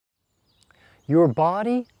Your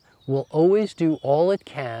body will always do all it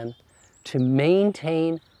can to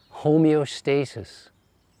maintain homeostasis,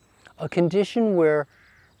 a condition where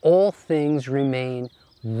all things remain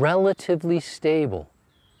relatively stable.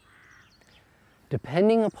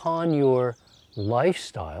 Depending upon your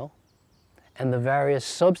lifestyle and the various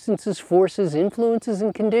substances, forces, influences,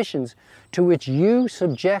 and conditions to which you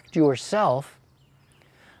subject yourself,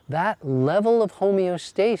 that level of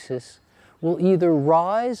homeostasis will either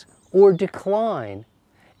rise or decline,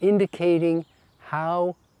 indicating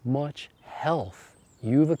how much health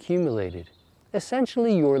you've accumulated.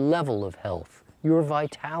 Essentially your level of health, your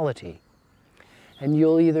vitality. And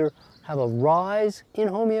you'll either have a rise in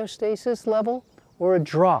homeostasis level or a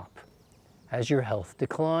drop as your health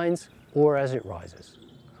declines or as it rises.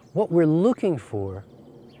 What we're looking for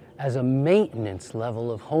as a maintenance level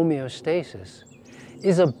of homeostasis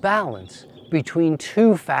is a balance between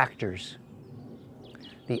two factors: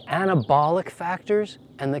 the anabolic factors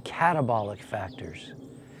and the catabolic factors.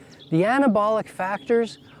 The anabolic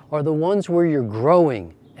factors are the ones where you're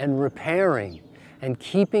growing and repairing and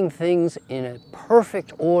keeping things in a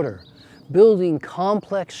perfect order, building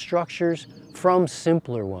complex structures from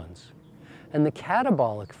simpler ones. And the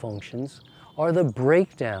catabolic functions are the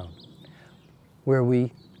breakdown, where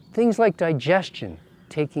things like digestion,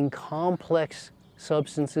 taking complex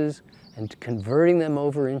substances and converting them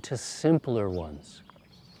over into simpler ones.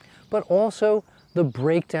 But also the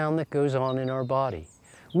breakdown that goes on in our body.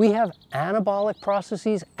 We have anabolic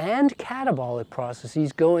processes and catabolic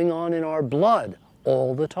processes going on in our blood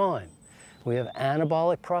all the time. We have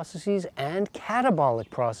anabolic processes and catabolic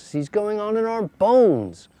processes going on in our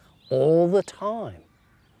bones all the time.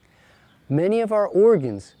 Many of our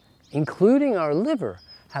organs, including our liver,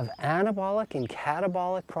 have anabolic and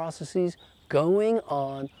catabolic processes going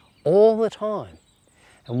on all the time.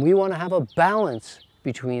 And we want to have a balance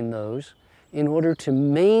between those in order to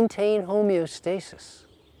maintain homeostasis.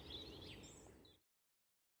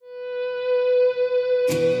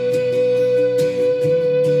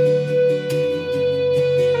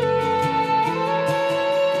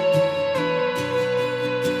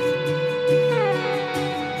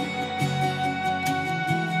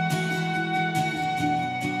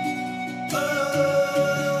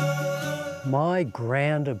 My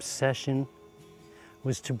grand obsession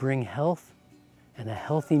was to bring health and a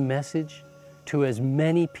healthy message to as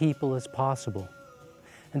many people as possible.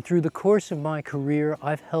 And through the course of my career,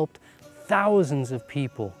 I've helped thousands of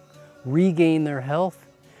people regain their health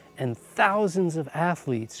and thousands of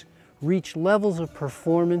athletes reach levels of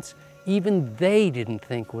performance even they didn't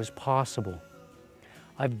think was possible.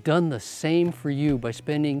 I've done the same for you by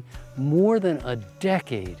spending more than a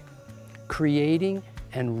decade creating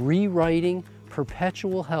and rewriting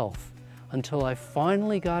perpetual health until I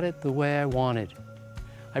finally got it the way I wanted.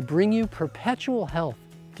 I bring you Perpetual Health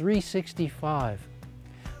 365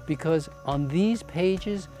 because on these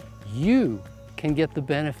pages you can get the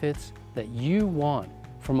benefits that you want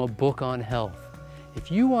from a book on health.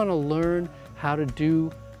 If you want to learn how to do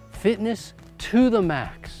fitness to the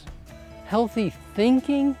max, healthy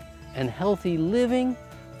thinking and healthy living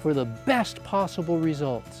for the best possible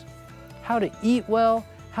results, how to eat well,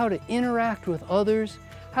 how to interact with others,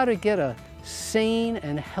 how to get a sane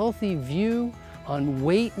and healthy view on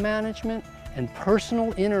weight management and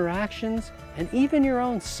personal interactions, and even your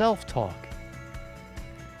own self-talk.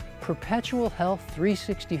 Perpetual Health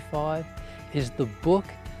 365 is the book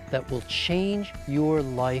that will change your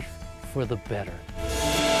life for the better.